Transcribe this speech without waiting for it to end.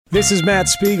This is Matt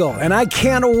Spiegel, and I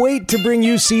can't wait to bring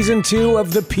you Season 2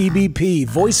 of the PBP,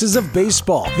 Voices of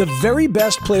Baseball. The very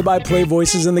best play-by-play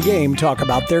voices in the game talk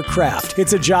about their craft.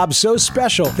 It's a job so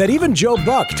special that even Joe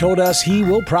Buck told us he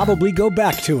will probably go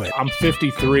back to it. I'm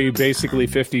 53, basically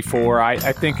 54. I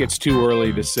think it's too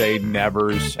early to say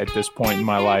nevers at this point in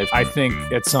my life. I think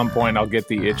at some point I'll get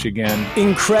the itch again.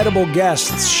 Incredible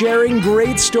guests sharing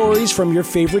great stories from your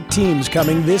favorite teams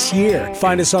coming this year.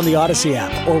 Find us on the Odyssey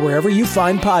app or wherever you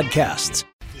find podcasts.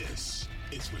 This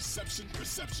is Reception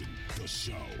Perception, the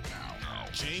show. Now,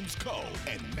 James Cole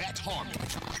and Matt Harmon.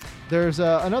 There's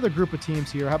another group of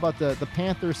teams here. How about the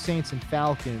Panthers, Saints, and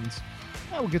Falcons?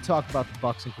 We could talk about the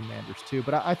Bucks and Commanders too,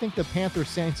 but I think the Panthers,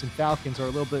 Saints, and Falcons are a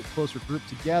little bit closer grouped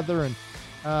together, and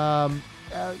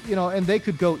and they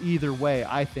could go either way,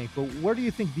 I think. But where do you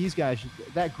think these guys,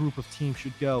 that group of teams,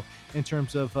 should go in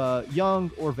terms of young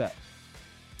or vet?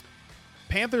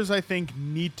 Panthers, I think,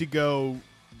 need to go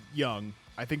young.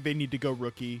 I think they need to go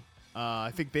rookie.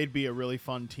 I think they'd be a really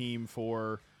fun team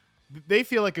they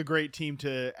feel like a great team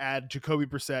to add Jacoby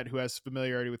Brissett, who has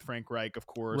familiarity with Frank Reich, of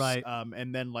course. Right.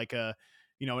 And then like an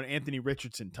Anthony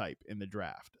Richardson type in the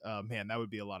draft. Man, that would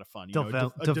be a lot of fun.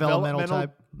 Developmental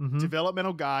type. Mm-hmm.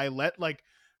 Developmental guy. Let like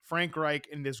Frank Reich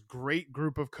and this great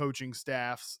group of coaching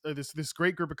staffs, this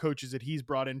great group of coaches that he's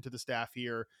brought into the staff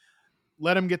here,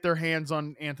 let them get their hands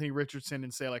on Anthony Richardson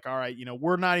and say like, all right,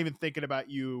 we're not even thinking about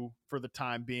you for the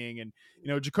time being. And,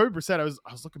 Jacoby Brissett, I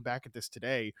was looking back at this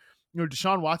today,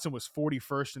 Deshaun Watson was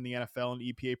 41st in the NFL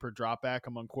in EPA per dropback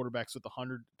among quarterbacks with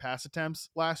 100 pass attempts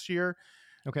last year.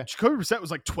 Okay. Jacoby Brissett was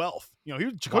like 12th.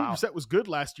 Brissett was good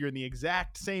last year in the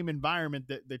exact same environment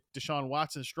that Deshaun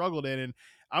Watson struggled in. And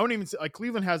I wouldn't even say, like,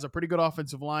 Cleveland has a pretty good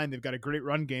offensive line. They've got a great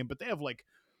run game, but they have like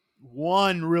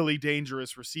one really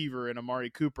dangerous receiver in Amari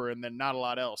Cooper and then not a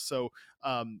lot else. So,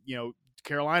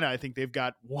 Carolina, I think they've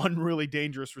got one really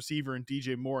dangerous receiver in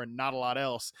DJ Moore and not a lot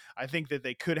else. I think that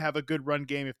they could have a good run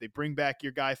game if they bring back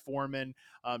your guy Foreman.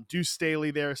 Deuce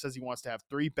Staley there says he wants to have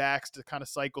three backs to kind of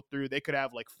cycle through. They could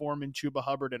have like Foreman, Chuba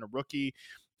Hubbard, and a rookie.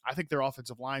 I think their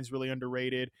offensive line is really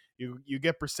underrated. You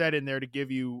get Brissett in there to give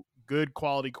you good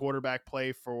quality quarterback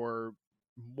play for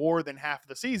more than half of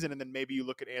the season, and then maybe you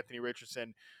look at Anthony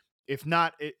Richardson, if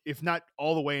not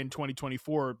all the way in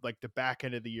 2024, like the back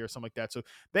end of the year, something like that. So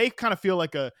they kind of feel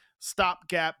like a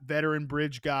stopgap veteran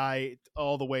bridge guy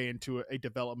all the way into a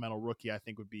developmental rookie. I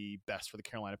think would be best for the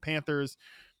Carolina Panthers.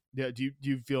 Yeah, do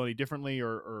you feel any differently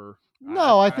or?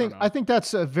 No, I think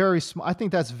that's very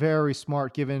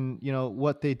smart given,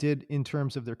 what they did in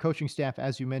terms of their coaching staff.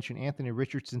 As you mentioned, Anthony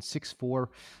Richardson, 6'4".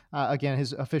 Again,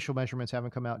 his official measurements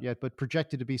haven't come out yet, but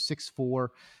projected to be 6'4",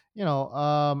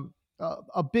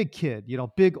 a big kid,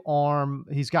 big arm.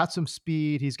 He's got some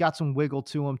speed. He's got some wiggle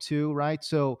to him too. Right.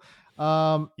 So,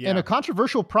 and a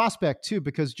controversial prospect too,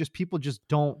 because people just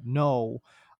don't know.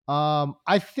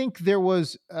 I think there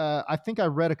was, I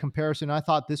read a comparison. I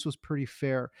thought this was pretty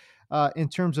fair, in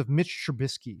terms of Mitch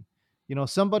Trubisky,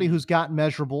 somebody who's got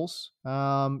measurables.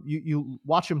 You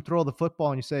watch him throw the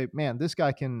football and you say, man, this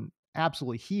guy can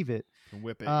absolutely heave it. Can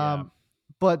whip it.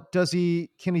 But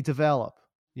can he develop?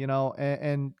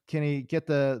 And can he get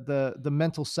the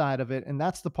mental side of it? And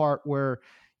that's the part where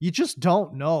you just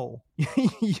don't know.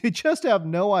 You just have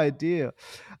no idea.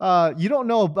 You don't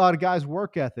know about a guy's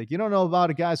work ethic. You don't know about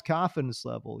a guy's confidence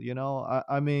level.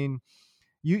 I mean,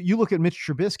 you look at Mitch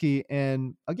Trubisky,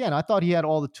 and again, I thought he had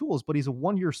all the tools, but he's a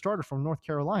 1-year starter from North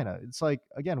Carolina. It's like,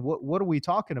 again, what are we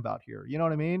talking about here? You know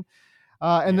what I mean?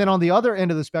 Then on the other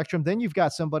end of the spectrum, then you've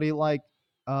got somebody like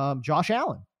Josh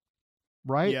Allen.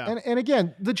 Right. Yeah. And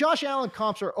again, the Josh Allen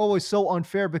comps are always so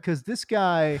unfair because this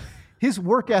guy, his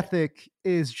work ethic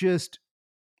is just,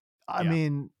 I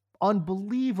mean,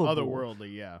 unbelievable.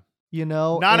 Otherworldly. Yeah.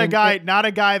 Not a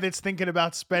guy that's thinking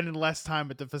about spending less time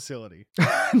at the facility.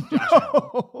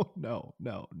 No.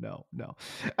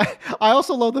 I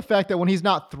also love the fact that when he's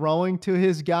not throwing to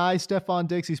his guy, Stephon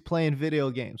Diggs, he's playing video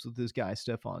games with his guy,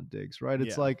 Stephon Diggs, right?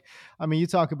 It's like, I mean, you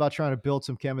talk about trying to build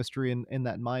some chemistry in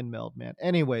that mind meld, man.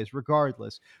 Anyways,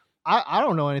 regardless, I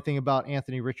don't know anything about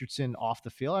Anthony Richardson off the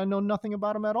field. I know nothing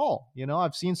about him at all.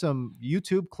 I've seen some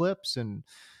YouTube clips and,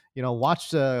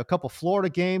 watched a couple Florida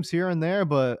games here and there,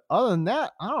 but other than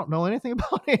that, I don't know anything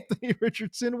about Anthony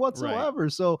Richardson whatsoever.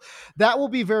 Right. So that will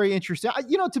be very interesting.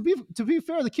 To be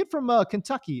fair, the kid from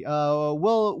Kentucky,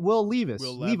 Will Levis.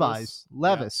 Levi's,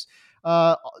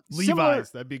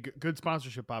 that'd be good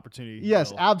sponsorship opportunity.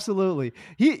 Yes, absolutely.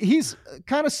 He's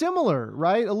kind of similar,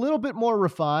 right? A little bit more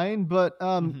refined, but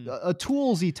a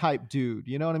toolsy type dude.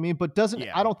 You know what I mean? But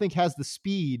I don't think has the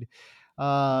speed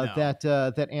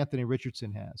that Anthony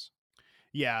Richardson has.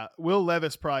 Yeah, Will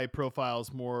Levis probably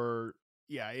profiles more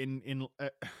yeah,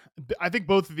 I think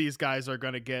both of these guys are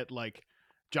going to get like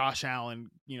Josh Allen,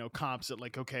 comps at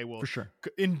like, okay, well, For sure.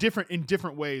 in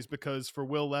different ways, because for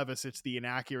Will Levis, it's the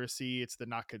inaccuracy, it's the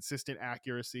not consistent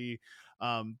accuracy.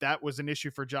 That was an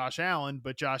issue for Josh Allen,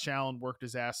 but Josh Allen worked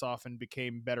his ass off and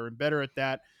became better and better at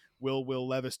that. Will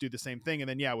Levis do the same thing? And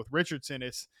then, yeah, with Richardson,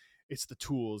 it's the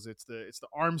tools, it's the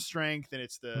arm strength, and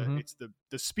it's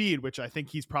the speed, which I think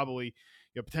he's probably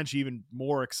potentially even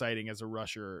more exciting as a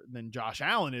rusher than Josh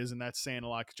Allen is, and that's saying a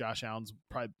lot because Josh Allen's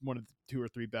probably one of the 2 or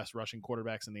 3 best rushing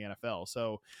quarterbacks in the NFL.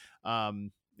 So, I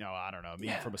don't know. I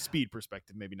mean, from a speed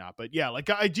perspective, maybe not, but yeah, like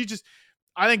I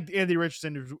think Anthony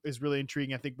Richardson is really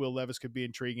intriguing. I think Will Levis could be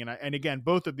intriguing, and again,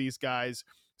 both of these guys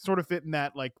sort of fit in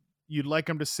that, like, you'd like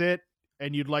them to sit,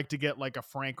 and you'd like to get like a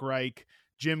Frank Reich,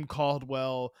 Jim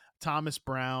Caldwell, Thomas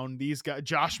Brown, these guys,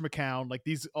 Josh McCown, like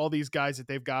all these guys that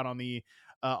they've got on the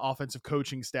offensive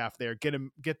coaching staff there,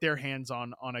 get their hands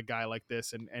on a guy like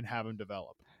this and have him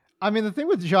develop. I mean, the thing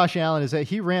with Josh Allen is that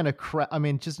he ran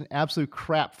just an absolute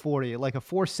crap 40, like a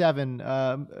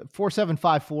 4.7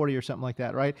 540 or something like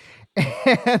that, right?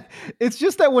 And it's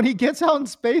just that when he gets out in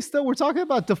space, though, we're talking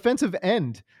about defensive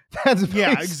end. That's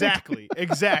exactly.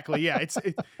 Yeah,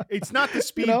 it's not the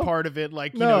speed part of it,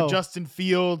 like Justin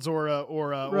Fields or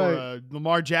a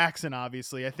Lamar Jackson.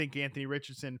 Obviously, I think Anthony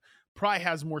Richardson probably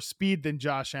has more speed than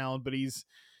Josh Allen, but he's.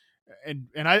 And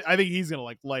I think he's gonna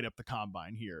like light up the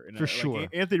combine here. And for sure,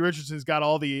 Anthony Richardson's got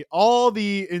all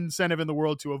the incentive in the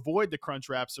world to avoid the crunch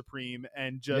wrap supreme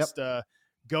and just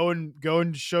go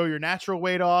and show your natural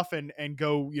weight off and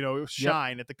go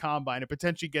shine at the combine and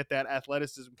potentially get that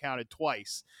athleticism counted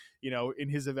twice in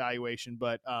his evaluation.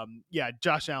 But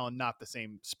Josh Allen, not the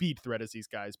same speed threat as these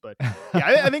guys. But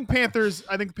yeah, I think Panthers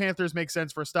make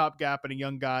sense for a stopgap and a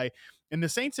young guy. And the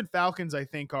Saints and Falcons, I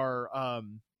think, are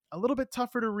a little bit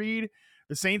tougher to read.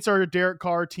 The Saints are a Derek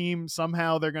Carr team.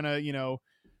 Somehow they're going to,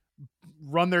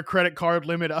 run their credit card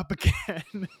limit up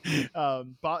again,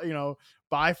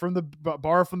 borrow from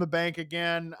the bank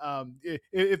again.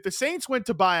 If the Saints went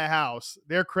to buy a house,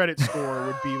 their credit score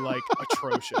would be like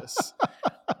atrocious.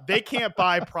 They can't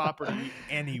buy property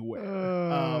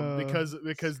anywhere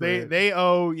because they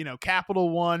owe, Capital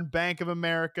One, Bank of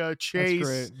America,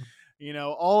 Chase,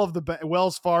 all of the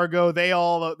Wells Fargo, they owe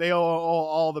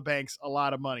all the banks a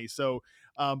lot of money. So,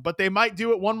 but they might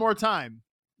do it one more time.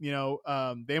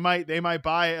 They might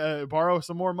borrow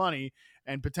some more money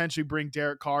and potentially bring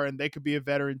Derek Carr, and they could be a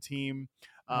veteran team.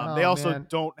 They also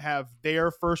don't have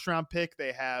their first round pick.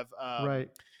 They have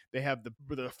they have the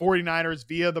 49ers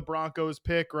via the Broncos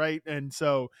pick, right? And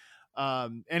so,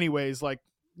 anyways, like,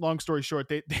 long story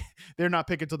short, they're not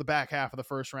picking till the back half of the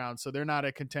first round, so they're not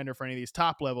a contender for any of these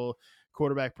top level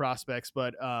quarterback prospects.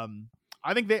 But I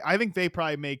think they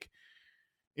probably make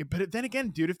it. But then again,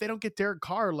 dude, if they don't get Derek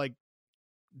Carr, like,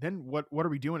 then what are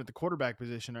we doing at the quarterback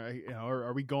position?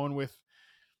 Are we going with?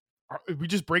 Are we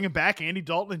just bringing back Andy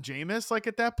Dalton and Jameis? Like,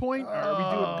 at that point, are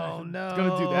we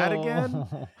going to do that again?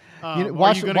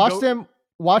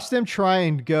 Watch them try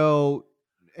and go.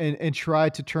 And try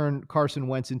to turn Carson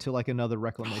Wentz into like another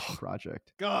reclamation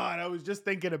project. God, I was just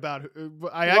thinking about it.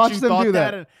 I actually thought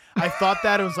that. And I thought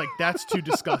that it was like, that's too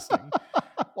disgusting.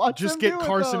 Just get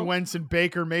Carson Wentz and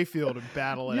Baker Mayfield and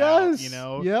battle it out,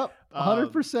 Yep,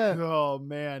 100%. Oh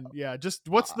man, yeah. Just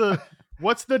what's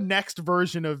the next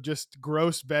version of just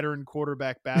gross veteran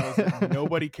quarterback battles that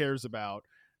nobody cares about?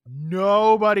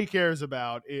 Nobody cares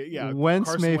about it. Yeah, Wentz,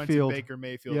 Carson Mayfield. Wentz and Baker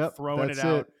Mayfield throwing it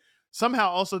out. Somehow,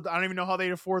 also, I don't even know how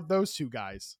they'd afford those two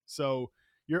guys. So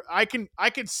I can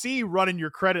see running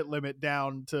your credit limit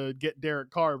down to get Derek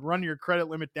Carr, running your credit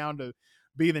limit down to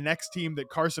be the next team that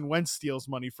Carson Wentz steals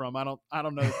money from. I don't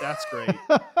know that that's great.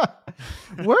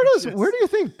 Where do you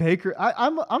think Baker?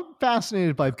 I'm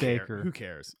fascinated by Baker. Who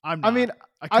cares? I'm not. I mean,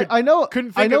 I know.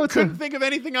 Couldn't think of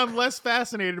anything I'm less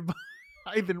fascinated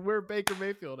by than where Baker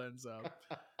Mayfield ends up.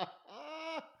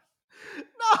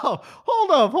 No,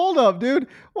 hold up, dude.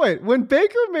 Wait, when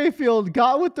Baker Mayfield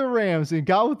got with the Rams and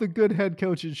got with a good head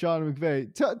coach in Sean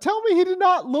McVay, tell me he did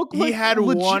not look like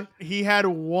he had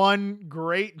one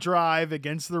great drive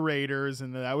against the Raiders,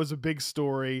 and that was a big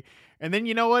story. And then,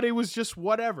 you know what? It was just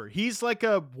whatever. He's like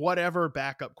a whatever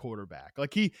backup quarterback.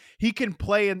 Like he can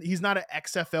play, and he's not an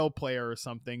XFL player or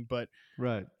something, but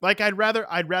right. Like I'd rather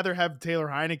have Taylor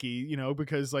Heineke,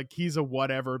 because like he's a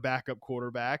whatever backup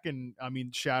quarterback. And I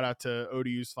mean, shout out to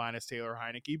ODU's finest Taylor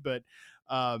Heineke, but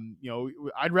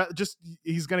I'd rather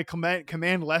he's going to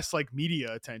command less like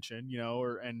media attention,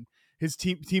 and his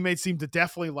teammates seem to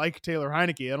definitely like Taylor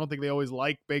Heineke. I don't think they always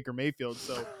like Baker Mayfield.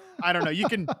 So I'll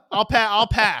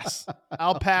pass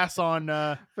on,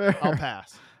 I'll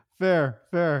pass.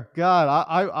 Fair.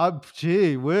 God,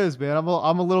 gee whiz, man. I'm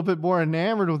a little bit more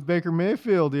enamored with Baker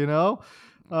Mayfield, than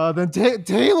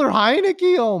Taylor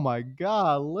Heineke. Oh my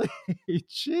God,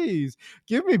 jeez,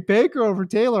 give me Baker over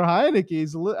Taylor Heineke.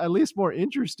 He's at least more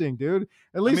interesting, dude.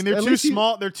 They're too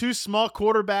small. They're two small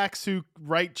quarterbacks who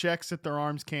write checks that their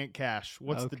arms can't cash.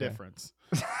 What's the difference?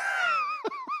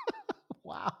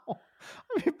 Wow.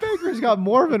 Baker's got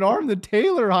more of an arm than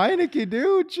Taylor Heineke,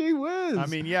 dude. Gee whiz.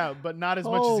 But not as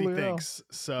much as he thinks.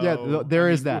 So yeah, there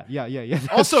is that. Yeah.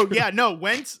 Also,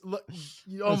 Wentz.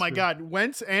 Oh my God,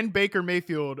 Wentz and Baker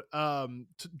Mayfield.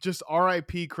 Just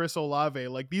R.I.P. Chris Olave.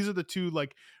 Like these are the two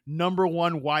like number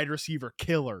one wide receiver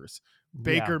killers.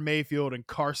 Baker Mayfield and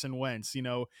Carson Wentz.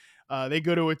 They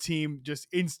go to a team, just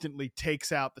instantly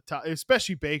takes out the top,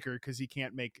 especially Baker because he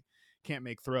can't make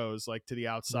throws like to the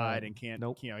outside and can't.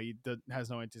 Nope. He has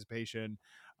no anticipation,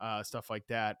 stuff like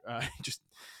that. Just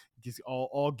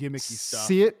all gimmicky stuff.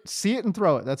 See it and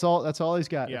throw it. That's all he's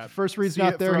got. Yeah. If the first read's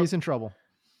not there, he's in trouble.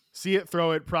 See it,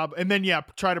 throw it, and then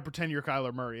try to pretend you're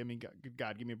Kyler Murray.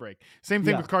 God, give me a break. Same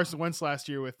thing with Carson Wentz last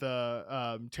year with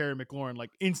Terry McLaurin, like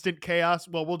instant chaos.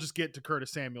 Well, we'll just get to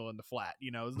Curtis Samuel in the flat,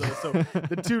 So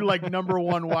the two like number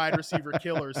one wide receiver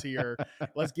killers here.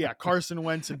 Carson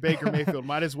Wentz and Baker Mayfield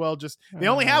might as well they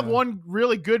only have one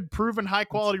really good, proven, high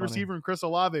quality receiver in Chris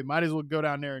Olave. Might as well go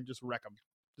down there and just wreck them.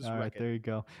 All right, there you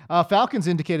go. Falcons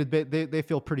indicated they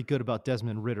feel pretty good about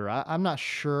Desmond Ridder. I'm not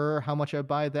sure how much I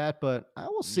buy that, but I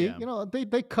will see. Yeah.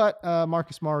 They cut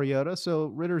Marcus Mariota, so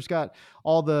Ridder's got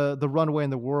all the runway in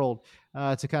the world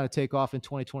to kind of take off in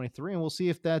 2023, and we'll see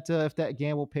if that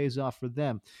gamble pays off for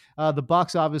them. The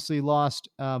Bucs obviously lost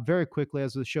very quickly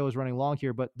as the show is running long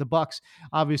here, but the Bucs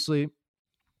obviously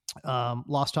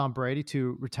lost Tom Brady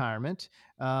to retirement.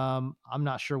 I'm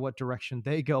not sure what direction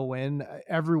they go in.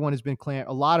 Everyone has been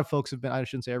a lot of folks have been, I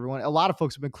shouldn't say everyone, a lot of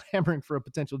folks have been clamoring for a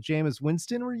potential Jameis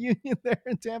Winston reunion there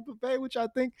in Tampa Bay, which I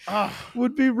think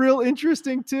would be real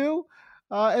interesting too.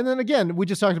 And then again, we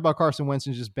just talked about Carson Wentz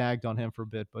and just bagged on him for a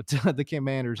bit, but the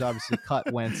Commanders obviously cut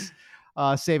Wentz,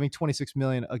 saving $26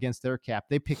 million against their cap.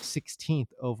 They picked 16th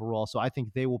overall, so I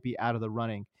think they will be out of the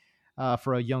running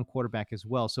for a young quarterback as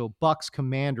well. So Bucs,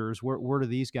 Commanders, where do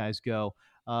these guys go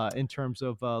in terms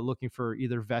of looking for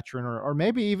either veteran or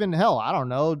maybe even, hell, I don't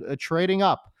know, trading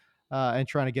up and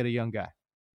trying to get a young guy?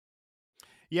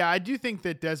 Yeah, I do think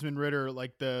that Desmond Ridder,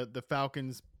 like the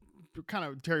Falcons, kind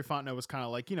of Terry Fontenot was kind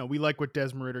of like, we like what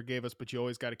Desmond Ridder gave us, but you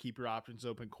always got to keep your options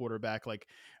open quarterback. Like,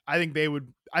 I think they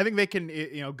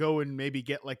can, go and maybe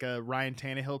get like a Ryan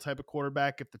Tannehill type of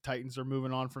quarterback. If the Titans are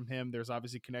moving on from him, there's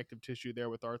obviously connective tissue there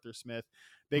with Arthur Smith.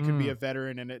 They could be a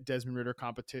veteran in a Desmond Ridder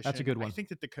competition. That's a good one. I think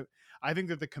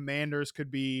that the Commanders could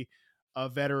be a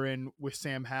veteran with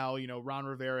Sam Howell. Ron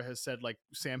Rivera has said like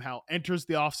Sam Howell enters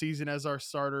the offseason as our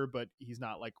starter, but he's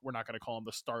not like, we're not going to call him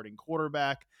the starting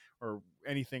quarterback or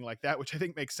anything like that, which I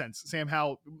think makes sense. Sam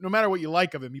Howell, no matter what you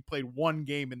like of him, he played one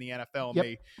game in the NFL and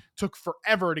they took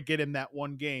forever to get him that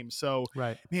one game. So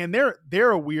right, man,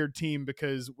 they're a weird team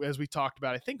because as we talked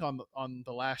about, I think on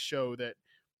the last show, that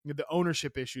the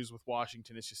ownership issues with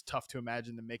Washington, it's just tough to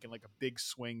imagine them making like a big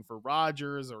swing for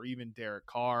Rodgers or even Derek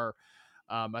Carr.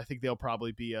 I think they'll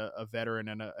probably be a veteran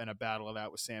and a battle it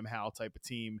out with Sam Howell type of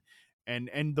team.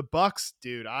 And the Bucs,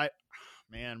 dude, I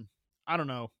don't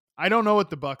know. I don't know what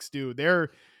the Bucs do.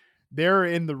 They're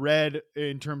in the red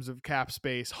in terms of cap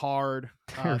space hard.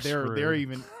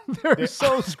 They're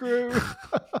so screwed.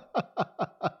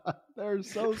 They're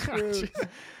so screwed.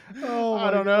 Oh, I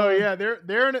don't know. Yeah,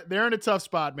 they're in a tough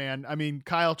spot, man. I mean,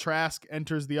 Kyle Trask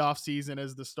enters the offseason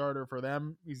as the starter for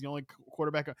them. He's the only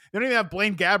quarterback. They don't even have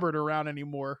Blaine Gabbert around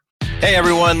anymore. Hey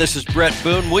everyone, this is Brett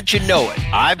Boone. Would you know it?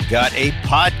 I've got a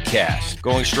podcast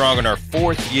going strong in our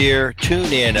 4th year.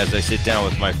 Tune in as I sit down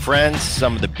with my friends,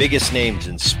 some of the biggest names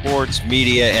in sports,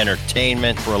 media,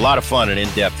 entertainment, for a lot of fun and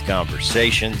in-depth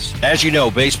conversations. As you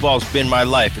know, baseball's been my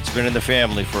life. It's been in the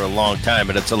family for a long time,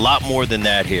 but it's a lot more than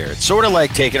that here. It's sort of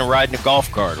like taking a ride in a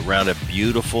golf cart around a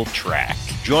beautiful track.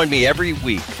 Join me every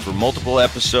week for multiple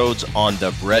episodes on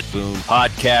the Brett Boone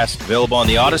Podcast, available on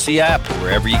the Odyssey app or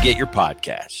wherever you get your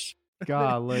podcasts.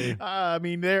 Golly. Matt,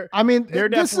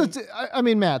 this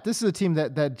is a team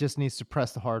that just needs to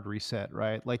press the hard reset,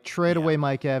 right? Like trade away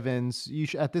Mike Evans.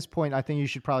 At this point, I think you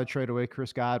should probably trade away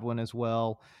Chris Godwin as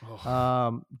well.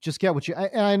 Just get what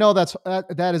and I know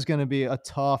that is going to be a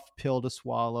tough pill to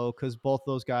swallow because both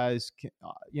those guys,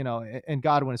 and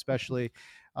Godwin especially,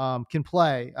 can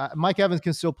play. Mike Evans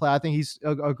can still play. I think he's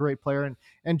a great player,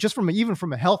 and just from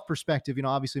a health perspective,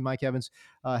 obviously Mike Evans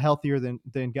healthier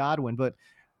than Godwin, but.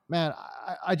 Man,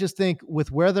 I just think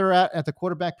with where they're at the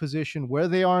quarterback position, where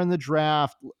they are in the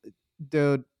draft,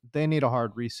 dude, they need a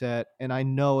hard reset, and I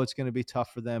know it's going to be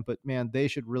tough for them. But man, they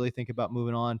should really think about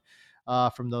moving on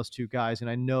from those two guys. And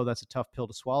I know that's a tough pill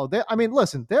to swallow. I mean,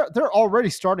 listen, they're already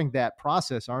starting that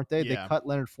process, aren't they? Yeah. They cut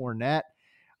Leonard Fournette.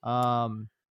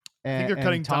 I think they're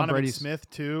cutting Tom Donovan Brady's Smith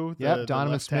too. Yep,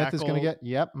 Donovan Smith is going to get. get.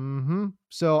 Yep.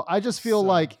 So I just feel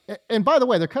like, and by the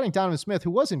way, they're cutting Donovan Smith,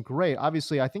 who wasn't great.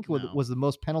 Obviously, I think was the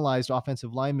most penalized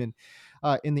offensive lineman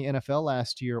in the NFL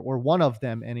last year, or one of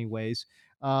them, anyways.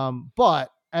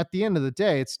 But at the end of the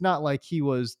day, it's not like he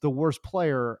was the worst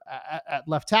player at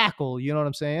left tackle. You know what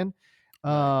I'm saying?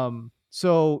 Right.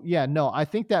 So yeah, no, I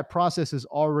think that process has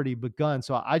already begun.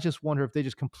 So I just wonder if they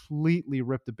just completely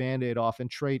rip the Band-Aid off and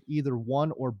trade either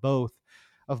one or both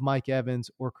of Mike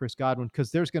Evans or Chris Godwin, because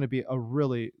there's going to be a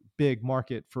really big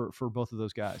market for both of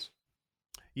those guys.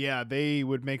 Yeah, they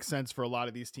would make sense for a lot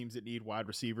of these teams that need wide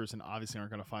receivers and obviously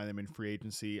aren't going to find them in free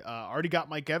agency. Already got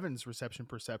Mike Evans reception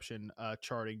perception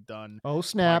charting done. Oh,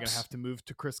 snaps. Going to have to move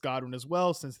to Chris Godwin as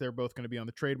well, since they're both going to be on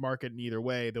the trade market. And either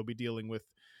way, they'll be dealing with,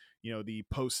 the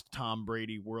post Tom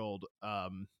Brady world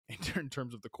in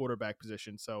terms of the quarterback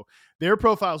position. So their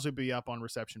profiles will be up on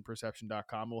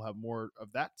receptionperception.com. We'll have more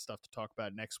of that stuff to talk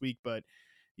about next week. But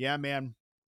yeah, man,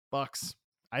 Bucks.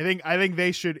 I think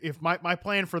they should, if my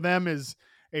plan for them is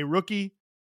a rookie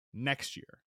next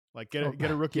year, like get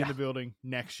a rookie in the building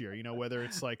next year, whether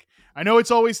it's like, I know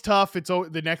it's always tough.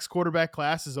 The next quarterback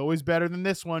class is always better than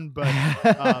this one,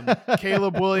 but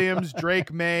Caleb Williams,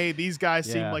 Drake May, these guys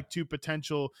seem like two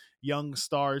potential young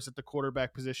stars at the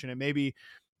quarterback position. And maybe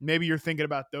you're thinking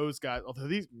about those guys. Although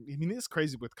it's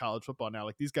crazy with college football now.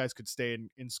 Like these guys could stay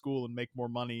in school and make more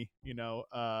money,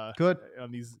 good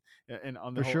on these and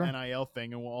on the whole NIL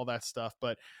thing and all that stuff.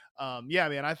 But yeah,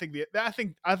 man, I think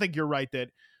you're right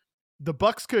that the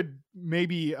Bucks could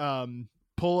maybe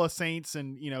pull a Saints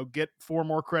and get 4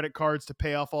 more credit cards to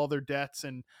pay off all their debts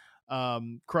and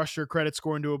crush their credit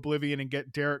score into oblivion and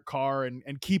get Derek Carr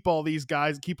and keep all these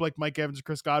guys, keep like Mike Evans and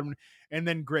Chris Godwin, and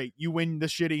then great, you win the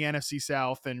shitty NFC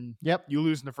South and you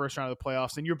lose in the first round of the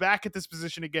playoffs and you're back at this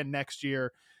position again next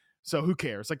year. So who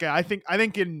cares? Like I think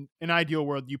in an ideal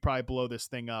world you probably blow this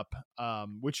thing up.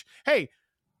 Which, hey,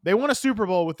 they won a Super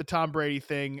Bowl with the Tom Brady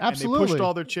thing. Absolutely. And they pushed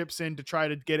all their chips in to try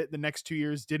to get it the next 2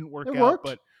 years. Didn't work out, worked.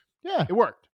 but yeah, it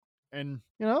worked. And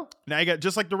now you got,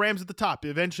 just like the Rams at the top,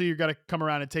 eventually you're going to come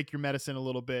around and take your medicine a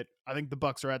little bit. I think the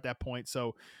Bucks are at that point.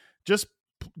 So just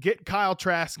get Kyle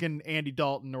Trask and Andy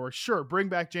Dalton, or bring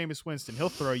back Jameis Winston. He'll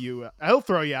throw you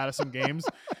out of some games.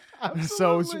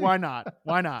 So why not?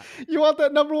 You want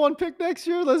that number 1 pick next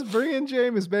year? Let's bring in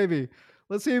Jameis, baby.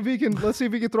 Let's see if he can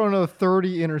throw another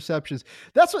 30 interceptions.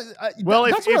 That's what.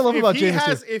 That's what I love about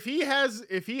Jameis. If he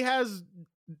has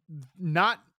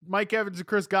not Mike Evans and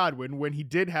Chris Godwin, when he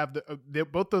did have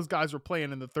both those guys were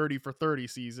playing in the 30 for 30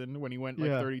 season when he went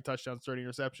 30 touchdowns, 30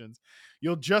 interceptions.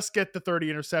 You'll just get the 30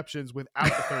 interceptions without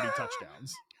the 30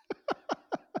 touchdowns.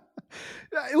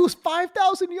 It was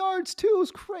 5,000 yards too. It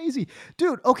was crazy,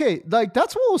 dude. Okay, like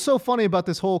that's what was so funny about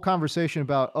this whole conversation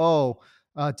about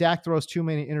Dak throws too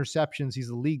many interceptions. He's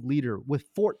the league leader with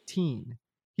 14.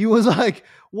 He was like,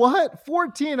 what?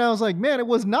 14? I was like, man, it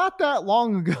was not that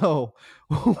long ago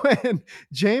when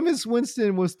Jameis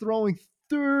Winston was throwing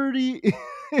 30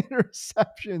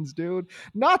 interceptions, dude.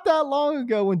 Not that long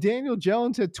ago when Daniel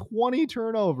Jones had 20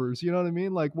 turnovers. You know what I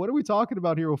mean? Like, what are we talking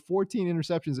about here with 14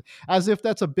 interceptions? As if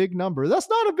that's a big number. That's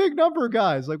not a big number,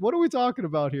 guys. Like, what are we talking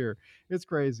about here? It's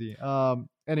crazy.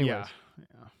 Anyways. Yeah.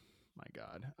 My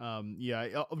God.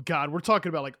 God, we're talking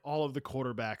about like all of the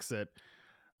quarterbacks that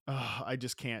I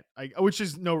just can't.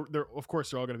 Of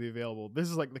course they're all going to be available. This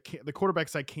is like the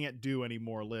quarterbacks I can't do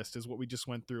anymore list is what we just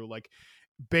went through. Like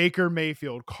Baker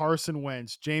Mayfield, Carson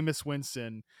Wentz, Jameis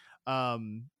Winston.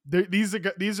 These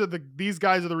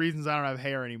guys are the reasons I don't have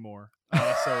hair anymore.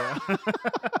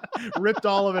 Ripped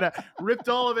all of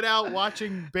it out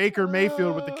watching Baker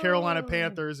Mayfield with the Carolina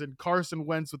Panthers and Carson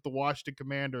Wentz with the Washington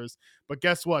Commanders. But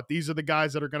guess what? These are the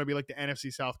guys that are going to be like the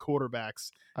NFC South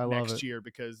quarterbacks next year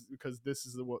because this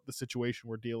is the situation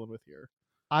we're dealing with here.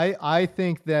 I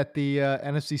think that the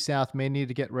NFC South may need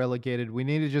to get relegated. We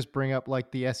need to just bring up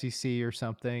like the SEC or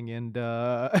something, and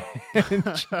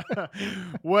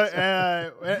what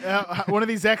one of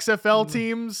these XFL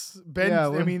teams?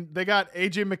 I mean, they got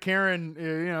AJ McCarron.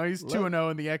 He's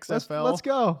 2-0 in the XFL.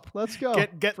 Let's go.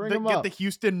 Get the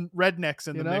Houston Rednecks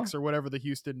in the mix, or whatever the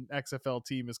Houston XFL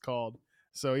team is called.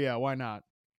 So yeah, why not?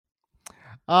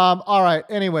 All right.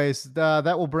 Anyways,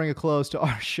 that will bring a close to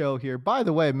our show here. By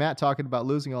the way, Matt talking about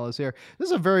losing all his hair. This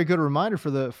is a very good reminder for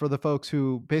the folks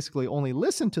who basically only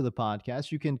listen to the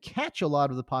podcast. You can catch a lot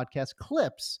of the podcast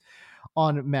clips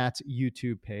on Matt's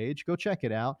YouTube page. Go check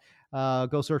it out.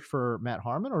 go search for Matt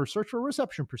Harmon or search for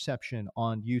Reception Perception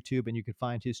on YouTube, and you can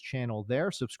find his channel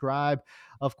there. Subscribe,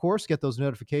 of course, get those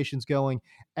notifications going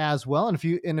as well. And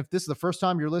if this is the first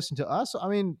time you're listening to us, I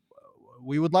mean,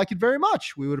 we would like it very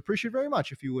much. We would appreciate very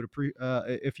much if you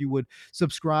would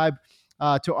subscribe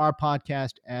to our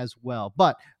podcast as well.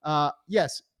 But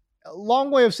yes, a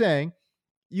long way of saying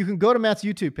you can go to Matt's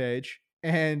YouTube page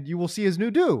and you will see his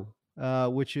new do,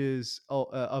 which is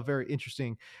a very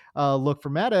interesting look for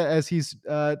Matt as he's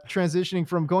transitioning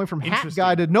from going from hat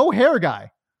guy to no hair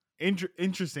guy.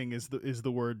 Interesting is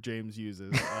the word James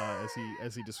uses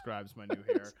as he describes my new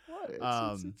hair.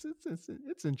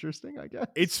 It's interesting, I guess.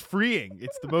 It's freeing.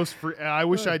 It's the most free. I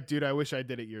wish I did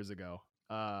it years ago.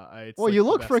 You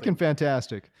look freaking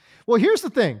fantastic. Well, here's the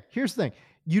thing.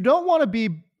 You don't want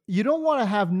to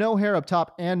have no hair up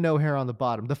top and no hair on the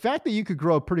bottom. The fact that you could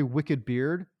grow a pretty wicked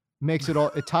beard makes it all.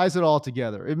 It ties it all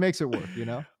together. It makes it work.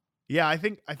 Yeah, I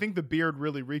think the beard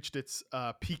really reached its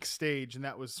peak stage, and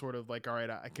that was sort of like, all right,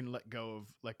 I can let go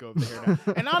of the hair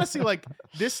now. And honestly, like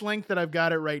this length that I've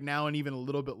got it right now, and even a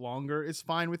little bit longer, is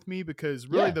fine with me because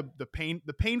really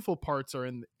the painful parts are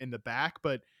in the back.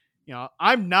 But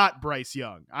I'm not Bryce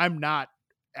Young. I'm not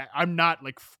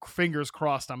like fingers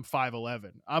crossed. I'm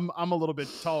 5'11". I'm a little bit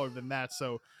taller than that.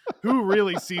 So who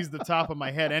really sees the top of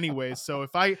my head anyways? So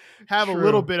if I have a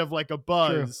little bit of like a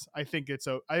buzz, I think it's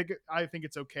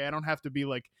okay. I don't have to be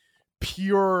like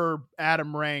pure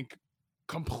Adam Rank,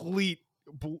 complete,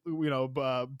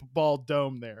 bald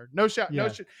dome there. No shade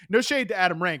to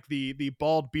Adam Rank, the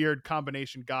bald beard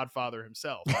combination godfather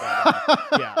himself. But,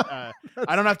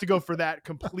 I don't have to go for that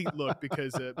complete look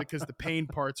because the pain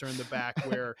parts are in the back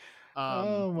where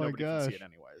nobody can see it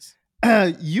anyways.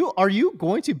 Are you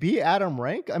going to be Adam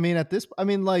Rank? I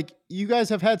mean, like you guys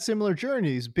have had similar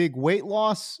journeys, a big weight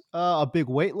loss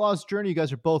journey. You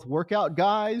guys are both workout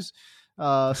guys,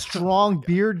 strong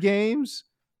beard games.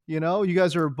 You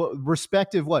guys are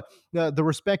respective the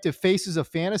respective faces of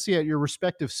fantasy at your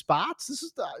respective spots. This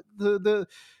is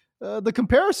the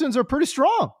comparisons are pretty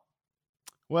strong.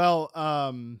 Well,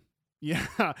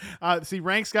 see,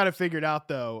 Rank's got it figured out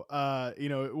though.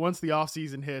 Once the off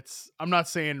season hits, I'm not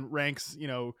saying Rank's,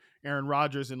 Aaron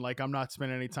Rodgers and like, I'm not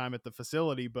spending any time at the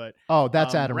facility, but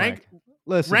that's Adam Rank.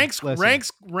 Listen.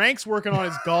 Rank's working on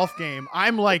his golf game.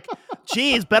 I'm like,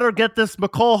 geez, better get this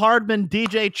McCole Hardman,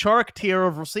 DJ Chark tier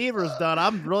of receivers done.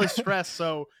 I'm really stressed.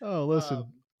 So, listen,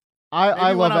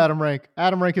 I love Adam Rank.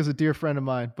 Adam Rank is a dear friend of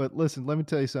mine, but listen, let me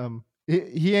tell you something.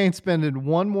 He ain't spending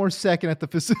one more second at the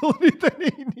facility than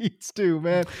he needs to,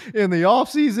 man. In the off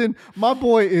season, my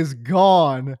boy is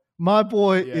gone.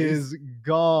 Is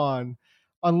gone.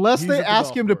 Unless they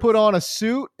ask him to put on a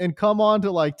suit and come on to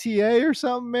like TA or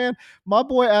something, man. My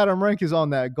boy Adam Rank is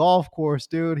on that golf course,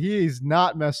 dude. He's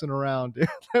not messing around, dude.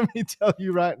 Let me tell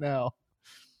you right now.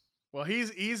 Well,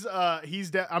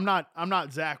 I'm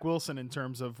not Zach Wilson in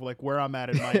terms of like where I'm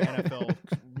at in my NFL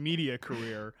media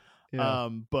career. Yeah.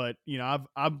 But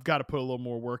I've got to put a little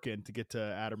more work in to get to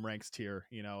Adam Rank's tier.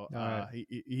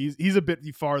 He's a bit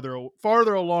farther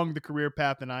along the career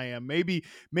path than I am. Maybe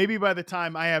by the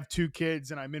time I have 2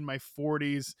 kids and I'm in my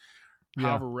 40s,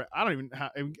 however, I don't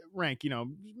even Rank.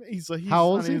 He's how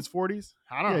old is he? In his 40s.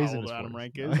 I don't know how old Adam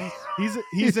Rank is.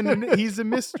 He's a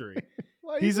mystery.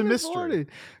 He's a mystery,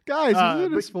 guys. He's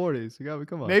in his 40s. You gotta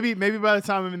come on. Maybe by the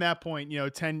time I'm in that point,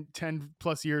 10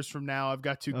 plus years from now, I've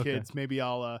got 2 kids.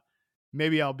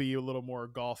 Maybe I'll be a little more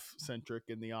golf centric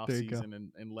in the off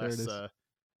season and less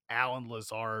Alan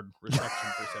Lazard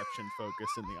perception focus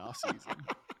in the off season.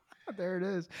 There it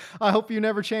is. I hope you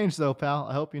never change though, pal.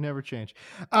 I hope you never change.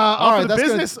 All right, that's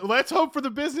business. Let's hope for the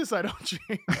business I don't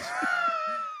change.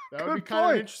 That would be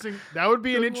kind of interesting. That would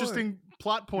be an interesting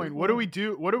plot point. What do we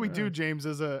do? What do we do, James,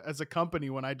 as a company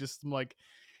when I just am like,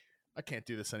 I can't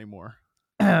do this anymore?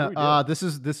 This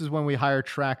is when we hire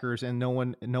trackers and no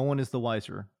one is the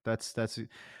wiser. That's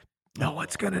no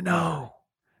one's gonna know.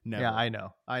 Never. Yeah, I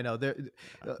know.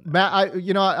 Matt,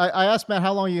 I asked Matt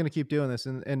how long are you gonna keep doing this,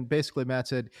 and basically Matt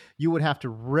said you would have to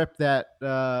rip that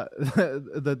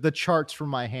the charts from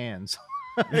my hands.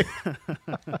 Yeah,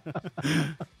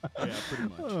 pretty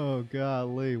much. Oh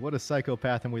golly, what a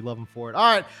psychopath, and we love him for it.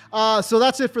 All right, so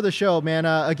that's it for the show, man.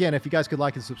 Again, if you guys could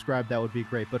like and subscribe, that would be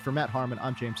great. But for Matt Harmon,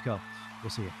 I'm James Coe. We'll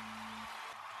see you.